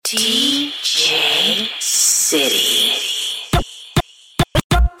DJ City.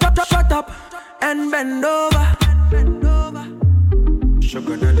 Shut up and bend over.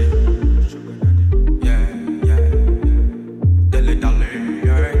 Sugar daddy, yeah, yeah, dilly dally,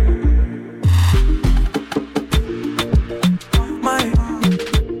 yeah.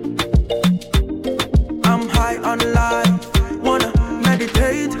 I'm high on life, wanna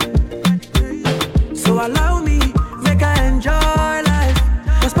meditate. So allow me, make I enjoy life.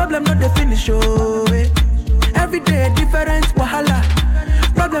 Cause problem not the finish, oh, eh. Every day different wahala.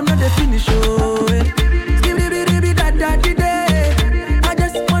 Problem not the finish, oh, eh. I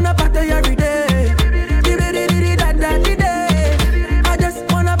just wanna party every day. I just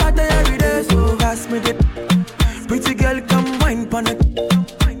wanna party every day. So pass me the pretty girl, come wine pon it.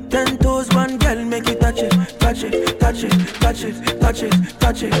 10 toes, one girl, make it touch it, touch it, touch it, touch it, touch it,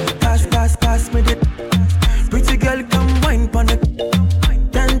 touch it. Pass me the pretty girl, come wine pon it.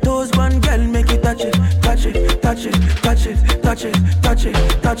 10 toes, one girl, make it touch it, touch it, touch it, touch it, touch it, touch it,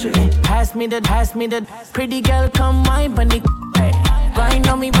 touch it. Pass me the pretty girl, come wine pon it. Hey, grind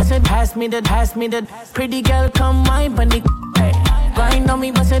on me, bust it. Pass me the pretty girl, come wine pon it. Hey, grind on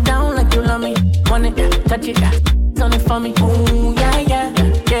me, bust it down like you love me. Want it, touch it, on it for me. Ooh, yeah, yeah,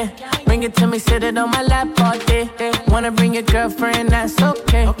 yeah. Bring it to me, sit it on my lap all day. Wanna bring your girlfriend, that's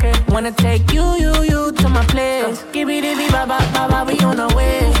okay. Wanna take you to my place. Give me the ba, we on our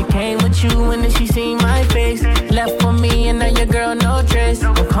way. She came with you and then she seen my face. Left for me and now your girl no trace.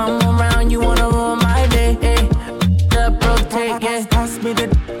 Don't come around, you wanna ruin my day. The rotate, yeah. Pass me the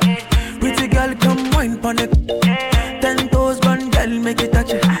pretty girl, come wine pon it. 10 toes, one girl, make it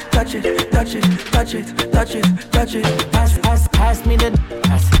touch it, touch it, touch it, touch it, touch it, touch it. Pass me the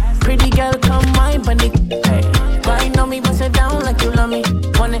pretty girl, come wine pon it. Hey, grind on me, bust it down like you love me.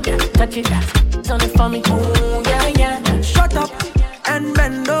 Want it, touch it, on it for me. Ooh, yeah, yeah. Shut up and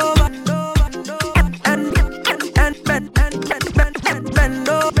bend over. And bend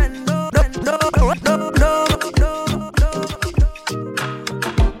over.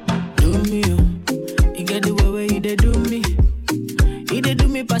 Do me, you get the way where you dey do me. You dey do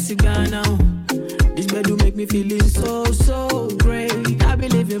me pass the Ghana. This bed do make me feeling so great. I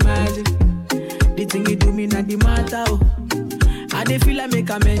believe in magic. The thing you do me not the matter. Oh. I dey feel I make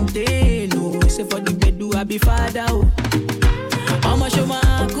a maintain. Oh, say for the bed do I be father. Oh. I'ma show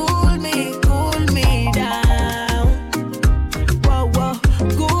my cool me down. Whoa,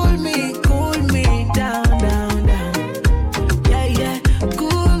 cool me down. Yeah,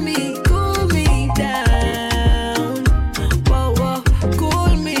 cool me down. Whoa,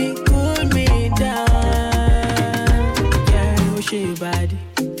 cool me down. Yeah, oh she body.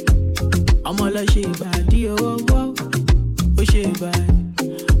 I'm all a she body, oh, she body.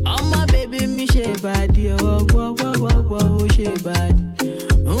 Oh my baby, me she body, oh, she body.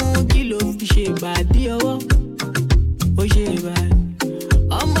 Kilo she body, oh, she body.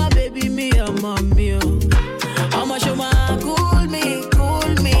 Oh my baby, me, oh mommy, oh. I'ma show my cool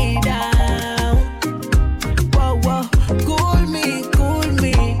me down. Whoa, cool me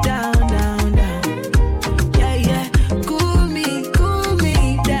down. Yeah, cool me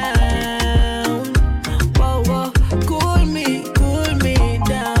down. Whoa, cool me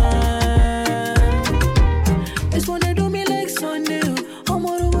down. This one they do me like Sunday. I'm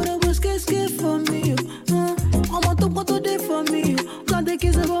all over the bus, get for me. I'm on top of the day for me. Can't take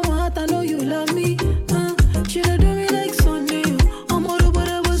kiss about my heart, I know you love me. She do me like Sunday. I'm all over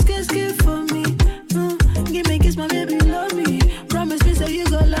the bus, get for me. Give me a kiss, my baby, love me. Promise me, say you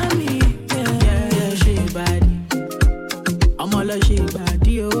gon' love me. Yeah, she body. I'm all a she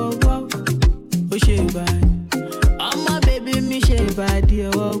body, oh, she body. I'm my baby, me she body,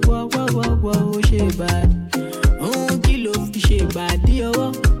 oh, she body. Kilo she body,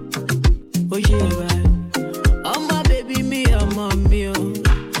 oh, she body. I'm my baby, me, I'm mommy, oh.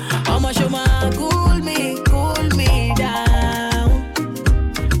 I'ma show my cool me down.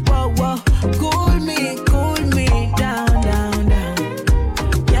 Whoa, cool me down.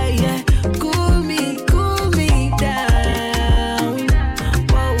 Yeah, cool me down.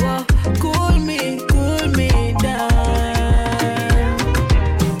 Whoa, cool me down.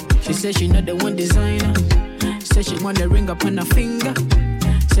 She said she not the one designer. Said she want the ring up on her finger.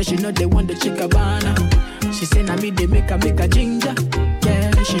 Said she not the one the chick Cabana. She said na me they make a ginger.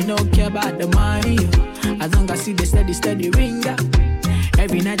 Yeah, she no care about the money. As long as see the steady ringer.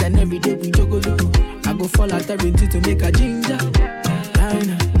 Every night and every day we juggle. I go fall out every day to make a ginger.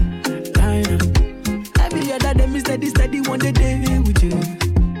 Dinah. Every other day me steady one day with you.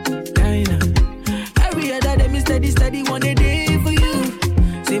 Dinah. Every other day me steady one day for you.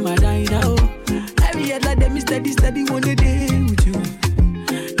 Say my Dinah. Every other day me steady one day with you.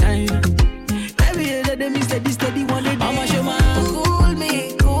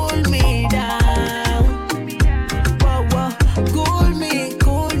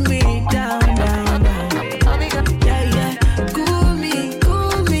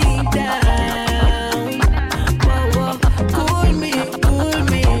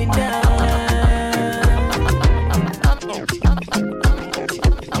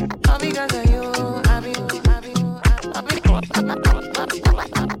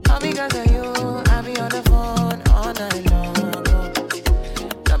 All because of you, I be on the phone all night long.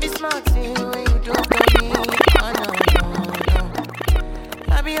 Don't be smart, see when you do for me. Oh no, no, no.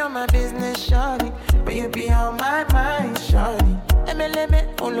 I be on my business, shawty, but you be on my mind, shawty.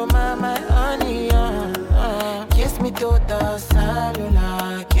 MLM, follow my honey, Kiss me to the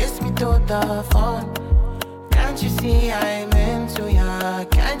cellular, kiss me to the phone. Can't you see I'm into ya?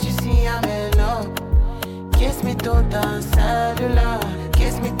 Can't you see I'm in love? Kiss me to the cellular,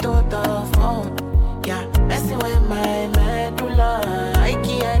 kiss me to the phone. Yeah, messing with my medulla. I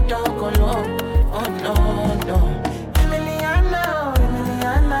can't talk alone. Oh no, no. Emiliano,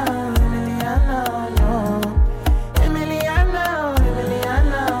 Emiliano, Emiliano, no. Emiliano,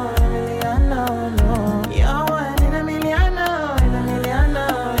 Emiliano, Emiliano, no. You're one in a million, in a million,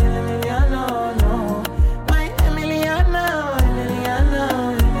 in a million, no. My Emiliano, Emiliano,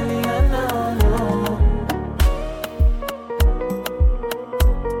 Emiliano, no.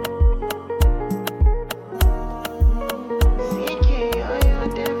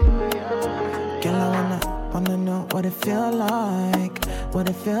 Girl, I wanna know what it feel like, what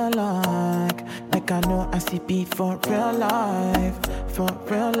it feel like. Like I know I see beat for real life, for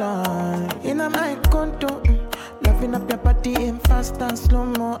real life. In my condo, loving up your body in fast and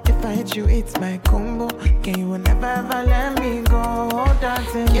slow-mo. If I hit you, it's my combo. Can you never ever let me go?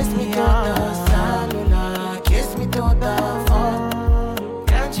 Dancing kiss me to the cellular, kiss me to the phone.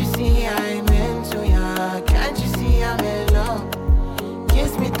 Can't you see I'm into ya? Can't you see I'm in love?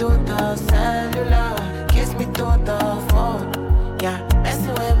 Kiss me to the cellular, kiss me to the phone. Yeah,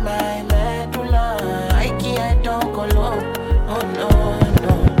 messing with my medulla. I can't talk alone. Oh no,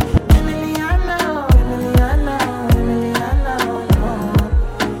 no. Emiliano, Emiliano, Emiliano, no.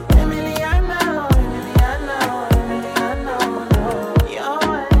 Emiliano, Emiliano, Emiliano, no. You're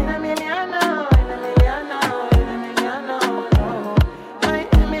one in a million, in a million, in a million, no. My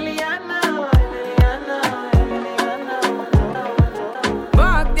Emiliano, Emiliano, Emiliano, no.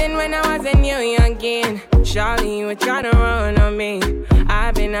 Back then when I was a new youngin', Charlie, you were trying to run on me.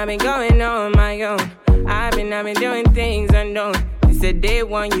 I've been going on my own. I've been doing things unknown. You said day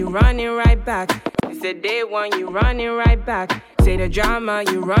one, you running right back. You said day one, you running right back. Say the drama,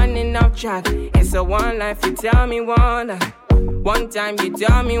 you running off track. It's a one life, you tell me one life. One time, you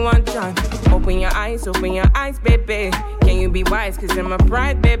tell me one time. Open your eyes, baby. Can you be wise, cause I'm a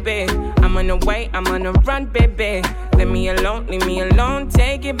pride, baby. I'm on the way, I'm on the run, baby. Leave me alone,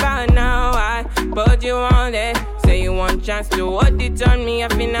 take it by now. I put you on it. Say you want chance to hold it on me. I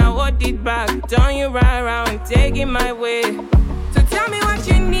feel I hold it back. Turn you right around, take it my way. So tell me what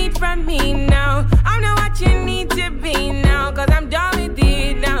you need from me now. I'm not what you need to be now, cause I'm done with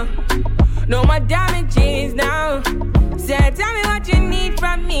it now. No more damages now. Say, tell me what you need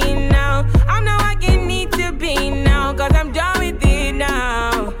from me now. I'm not what you need to be now, cause I'm done with it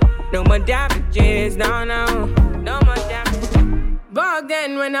now. No more damages, no, no. No more damages. Back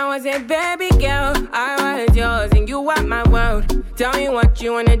then when I was a baby girl, I was yours and you were my world. Tell me what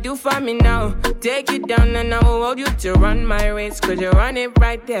you wanna do for me now. Take you down and I will hold you to run my race, cause you run it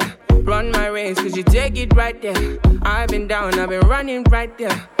right there. Run my race, cause you take it right there. I've been down, I've been running right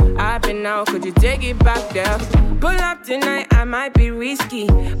there. I've been out, could you take it back there? Pull up tonight, I might be risky.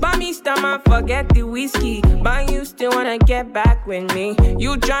 Buy me stomach, forget the whiskey. But you still wanna get back with me.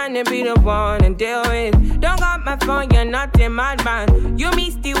 You tryna be the one and deal with. Don't got my phone, you're not a madman. You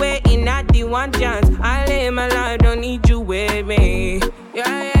missed the way in at the one chance. I live my life, don't need you with me.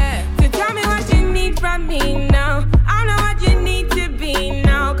 Yeah, yeah. So tell me what you need from me now. I know what you need to be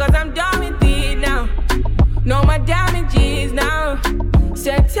now, cause I'm done with it now. No more damages now.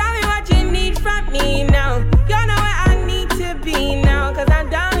 So tell me what you need from me now. You know where I need to be now, cause I'm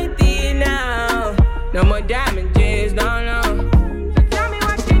done with it now. No more damages, no, no. So tell me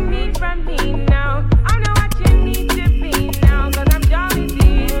what you need from me now. I know what you need to be now, cause I'm done with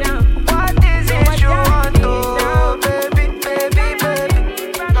it now. What is it you want, oh, baby, baby,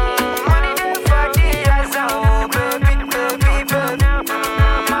 baby? Money there for the eyes, oh, baby, baby, baby.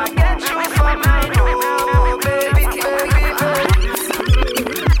 I'ma get you for my door, baby, baby, baby.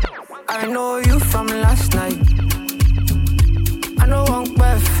 I know you from last night. I know one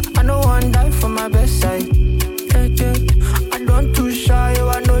breath, I know one die for my best side. Yeah, yeah. I don't too shy,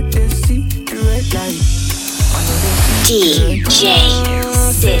 I know they see the red light. DJ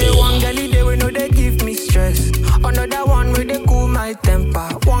City. One girlie they will know they give me stress. Another one where they cool my temper.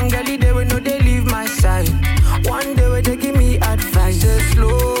 One girlie they will know they leave my side. One day where they give me advice. Say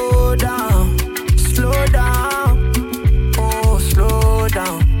slow down, slow down, oh slow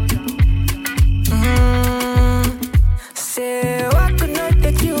down. Say what could not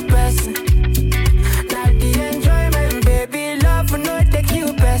take you person. Not the enjoyment, baby. Love will not take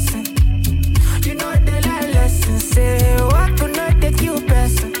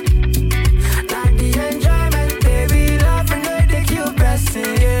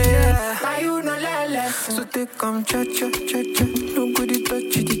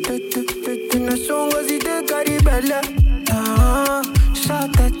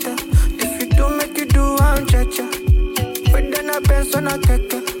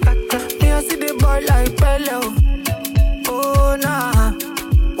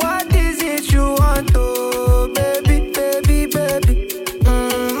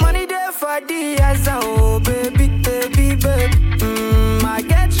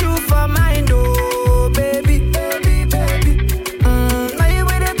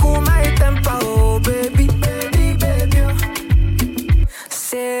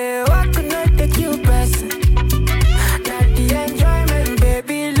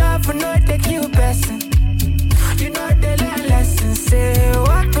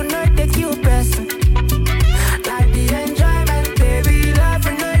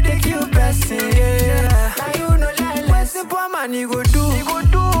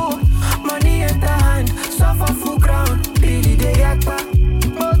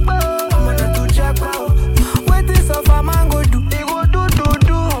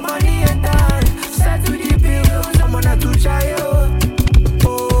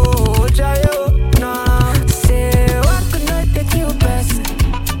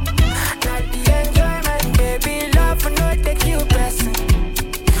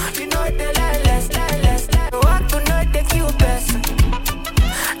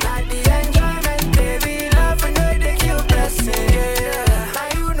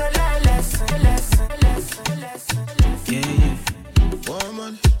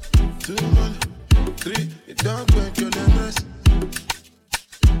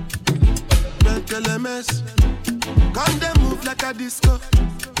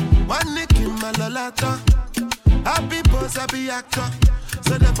One nick in my lolata. Happy boss, happy actor.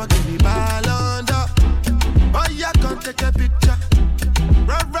 So therefore give me ball under. Oh yeah, come take a picture.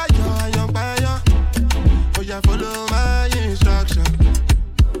 Right, yo, young buyer. Oh yeah, follow my instruction.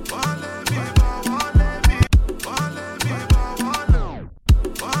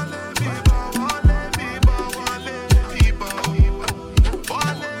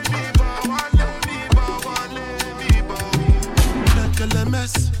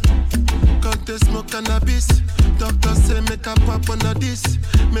 Smoke cannabis. Doctor say make a pop on a this.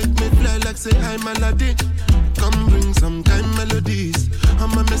 Make me fly like say I'm Aladdin. Come bring some kind melodies.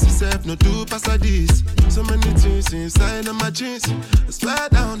 I'm a messy self, no two pass like this. So many things inside of my jeans. I swear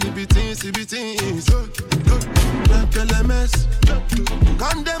down, it be things. Like LMS.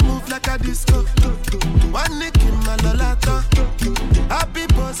 Come they move like a disco. One nick in my lolata. Happy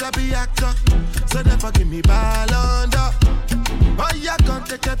boss, happy actor. So therefore give me ball under. Oh yeah, come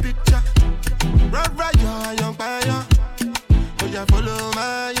take a picture. Right, yo, young buyer. Oh yeah, follow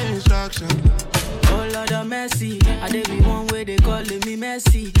my instruction. Oh Lord of mercy, I dey be one way they calling me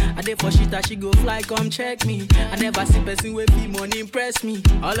Messi. I dey for shit that she go fly, come check me. I never see person with fee money impress me.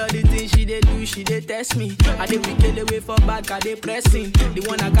 All of the things she dey do, she dey test me. I dey wicked away for back, I dey pressing. The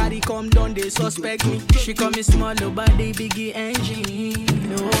one I carry come down, they suspect me. She call me small, nobody biggie engine.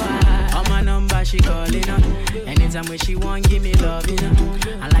 No, on my number she calling up. Anytime when she want, give me love, you know.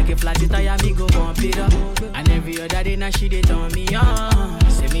 And like a flat tire, me go bump it up. And every other day now she dey turn me on.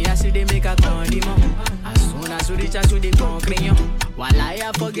 Say me I see they make a condiment. As soon as we reach out to the concrete, while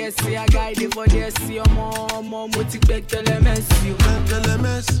I forget, see a guy, they forget, see your mom, motivate, tell them you.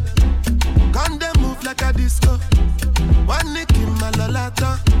 LMS, can they move like a disco? One nick in my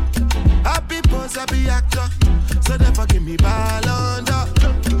lolata. Happy boss, happy actor. So therefore give me ball under.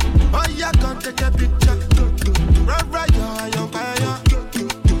 Oh yeah, come take a picture. Right, yo, young buyer.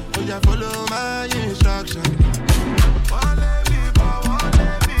 Oh yeah, follow my instruction.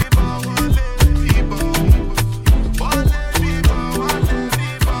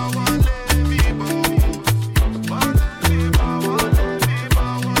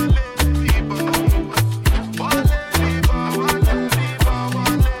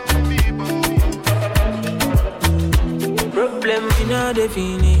 The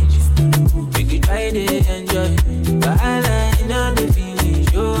finish, we could try to enjoy. But I like not the finish,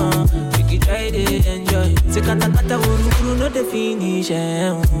 we could try to enjoy. Say kata uru not the finish, we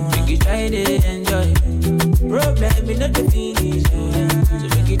could try to enjoy. Problem is not the finish, so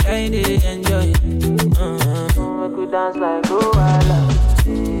we could try to enjoy. We could dance like Luala,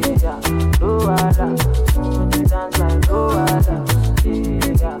 yeah, Luala. We could dance like Luala,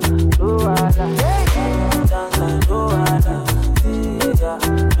 yeah, Luala. We could dance like Luala.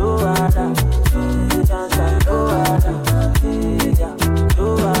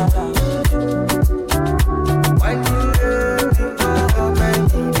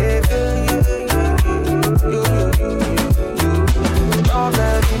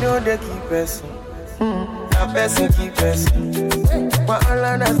 They keep pressing, a person keep pressing. But all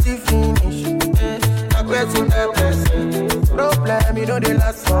I see finish, a person that pressing. Problem, you know they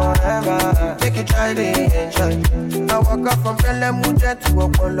last forever. Make you try to enjoy. I walk up from Pelham Mujet to a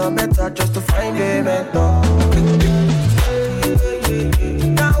Polo Meta just to find a mentor.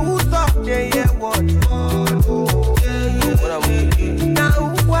 Now who's up there, yeah, what? Now who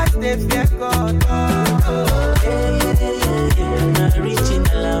watch they fear God?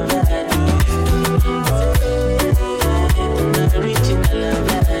 Original love.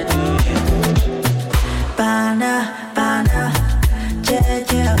 Bana,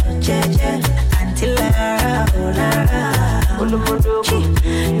 jeje, until now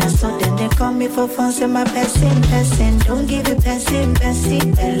so then they call me for fun, say my person. Don't give it person.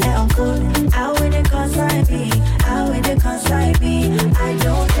 Tell uncle, how will they consign me? I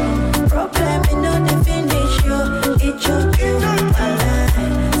don't know. Problem, you know the finish you. It choke you.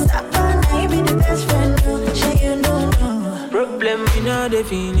 Stop on, I be the best friend. Say you know. Problem, you know the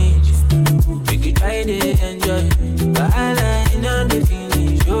finish. We could try to enjoy. But I like, you know the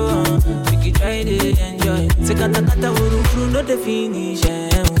finish. We could try to enjoy. Say kata uru not the finish. We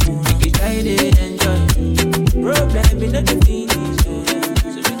could try to enjoy. Problem, you know the finish. So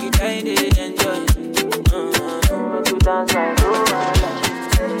we could try to enjoy. We could dance like Luala.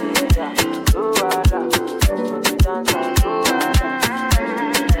 Dance like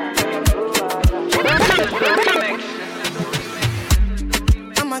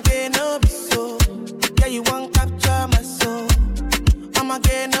I'm again up so. Yeah, you won't capture my soul. I'm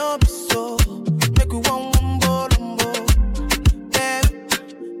again up so. Make you one lumbo.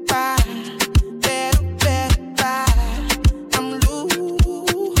 Better, I'm loose.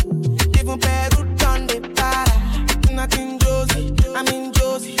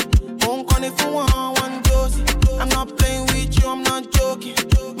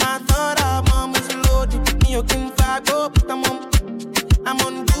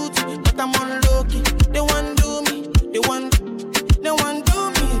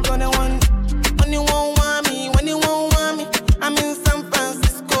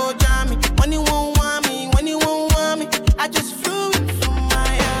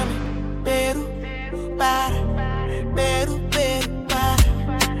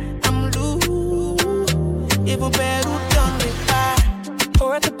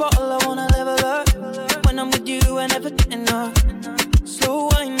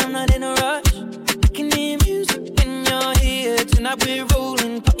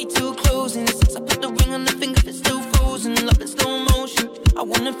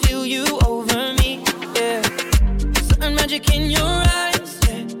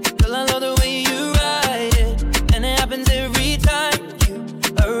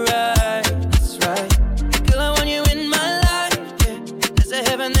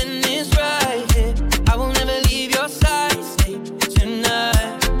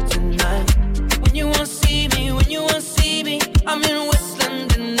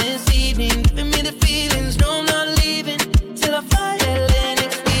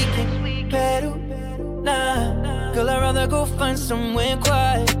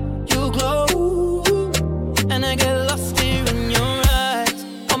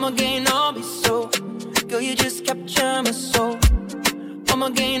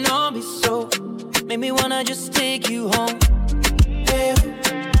 come again, I'll be so. Make me wanna just take you home.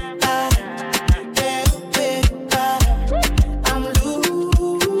 I'm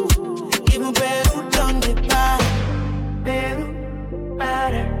loose. Even better, done the better.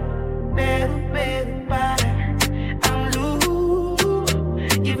 I'm loose.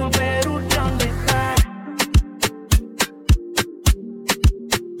 Even better, done the better.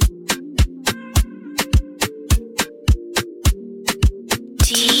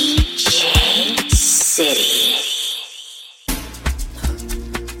 DJ City.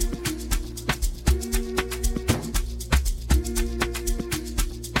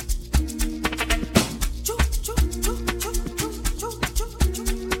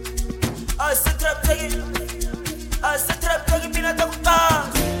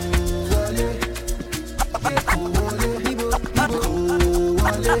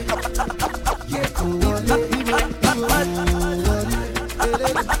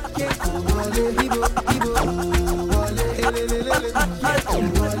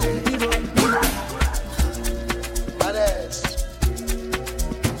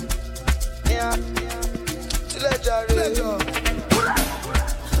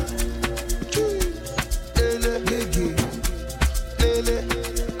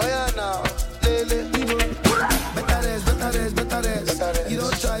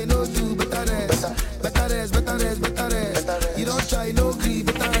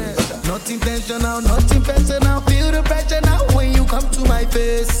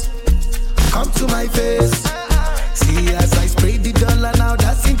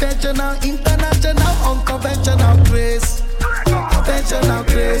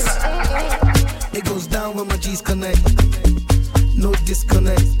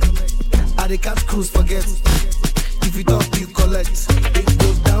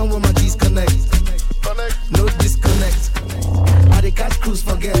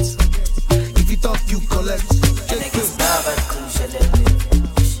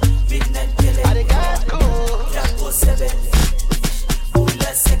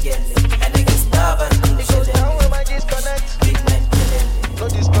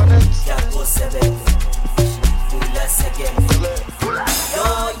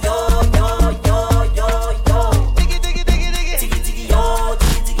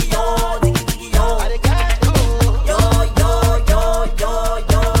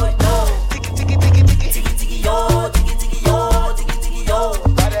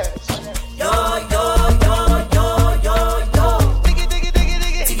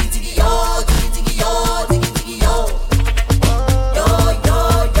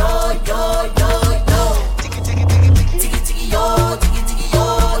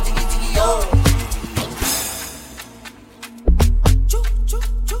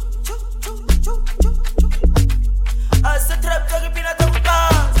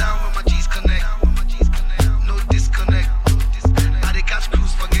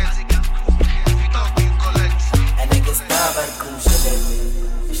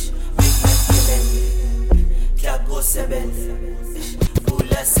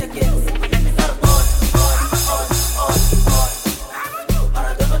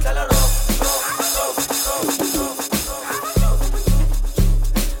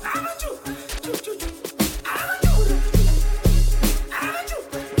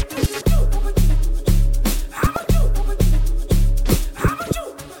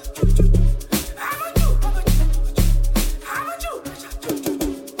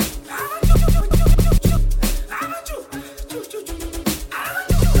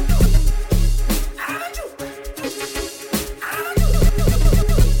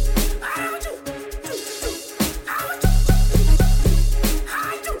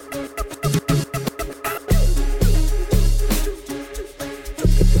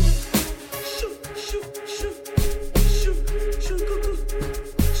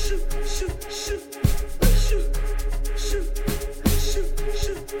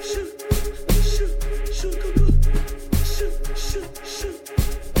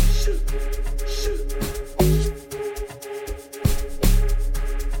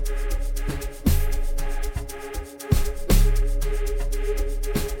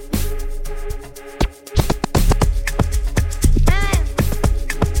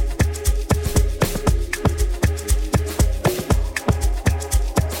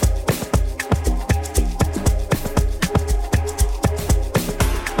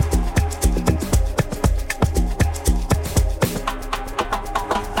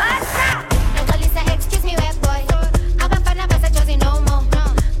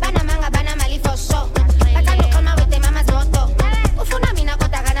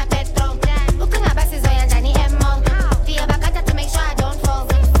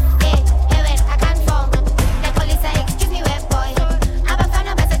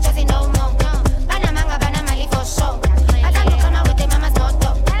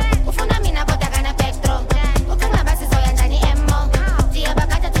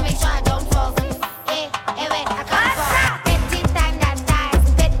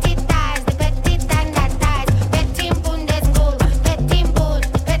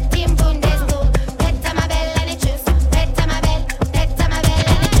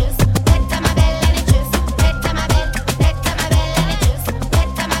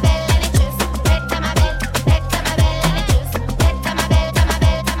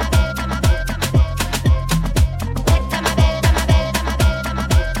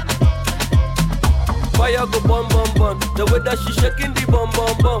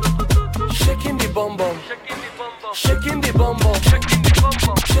 shaking the bum bum, shaking the bum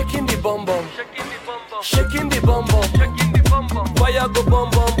bum, shaking the bum bum, shaking the bum bum, shaking the bum bum. Fire go bum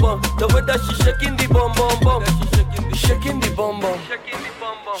bum bum. The way that she shaking the bum bum bum, shaking the bum bum,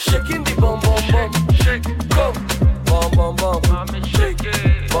 shaking the bum bum bum, shake go bum bum bum, shake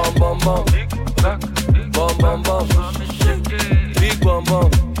bum bum bum, bum bum bum, big bum bum,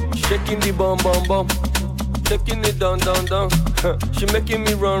 shaking the bum bum bum. Taking it down, down, down. She making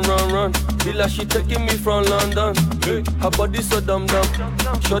me run, run, run. Feel like she taking me from London. Hey, her body so dumb, dumb.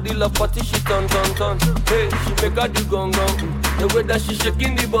 Shorty love party, she turn, turn, turn. Hey, she make her do gong, gong. The way that she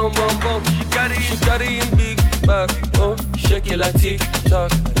shaking the bum, bum, bum. She carry in big bag. Oh, shake it like tick tock.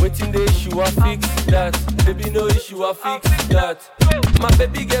 Waiting the issue, I fix that. Baby, no issue, I fix that. My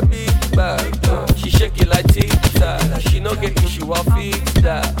baby get big bag. She shake it like tick tock. She no get issue, I fix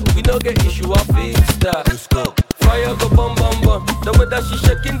that. We no get issue, I fix that. Let's go. Fire go bum bum bum. The way that she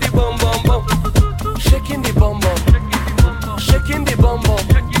shaking the bum bum bum, shaking the bum bum, shaking the bum bum,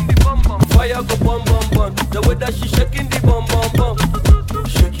 fire go bum bum bum. The way that she shaking the bum bum bum,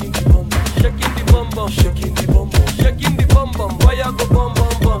 shaking the bum bum, shaking the bum bum, shaking the bum bum, shaking the bum bum. Fire go bum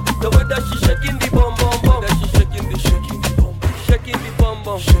bum bum. The way that she shaking the bum bum bum, that she shaking the bum bum, shaking the bum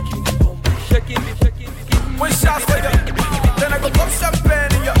bum, shaking the bum bum, shaking the. One shot for you, then I go pop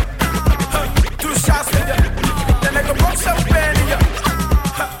champagne in you. Two shots for you. Then I go pop champagne in ya.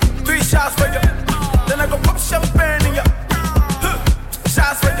 3 shots for ya. Then I go pop champagne in ya.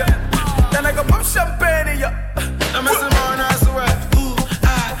 Shots for ya. Then I go pop champagne in ya. I'm missing more than I swear. Ooh,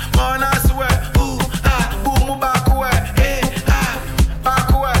 ah, more than I swear. Ooh, ah, boom, back away. Hey, ah, back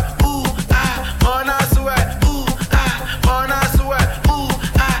away. Ooh, ah, more than I swear. Ooh, ah, more than I swear. Ooh,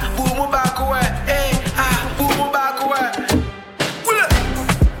 ah, boom, back away. Hey, ah, boom, back away.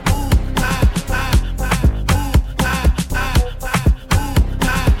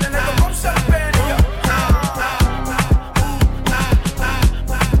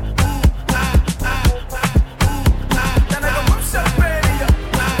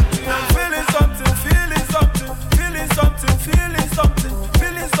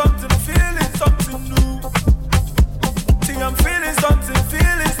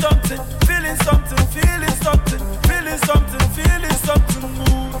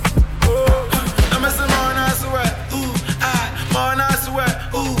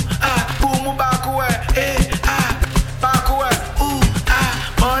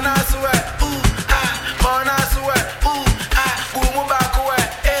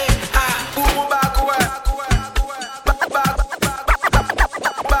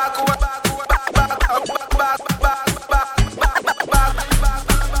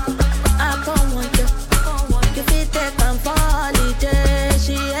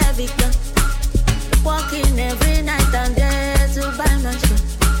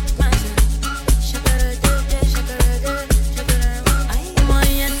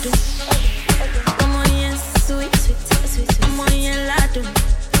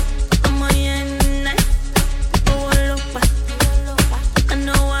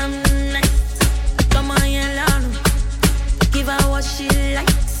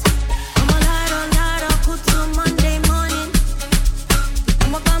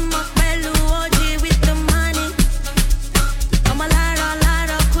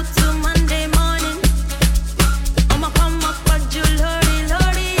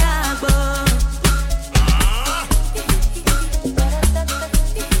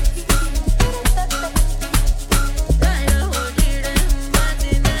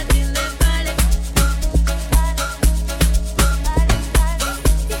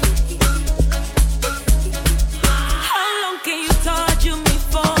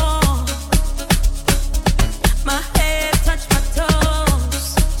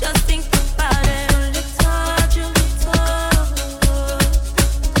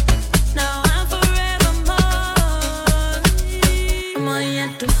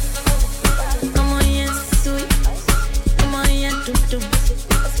 do.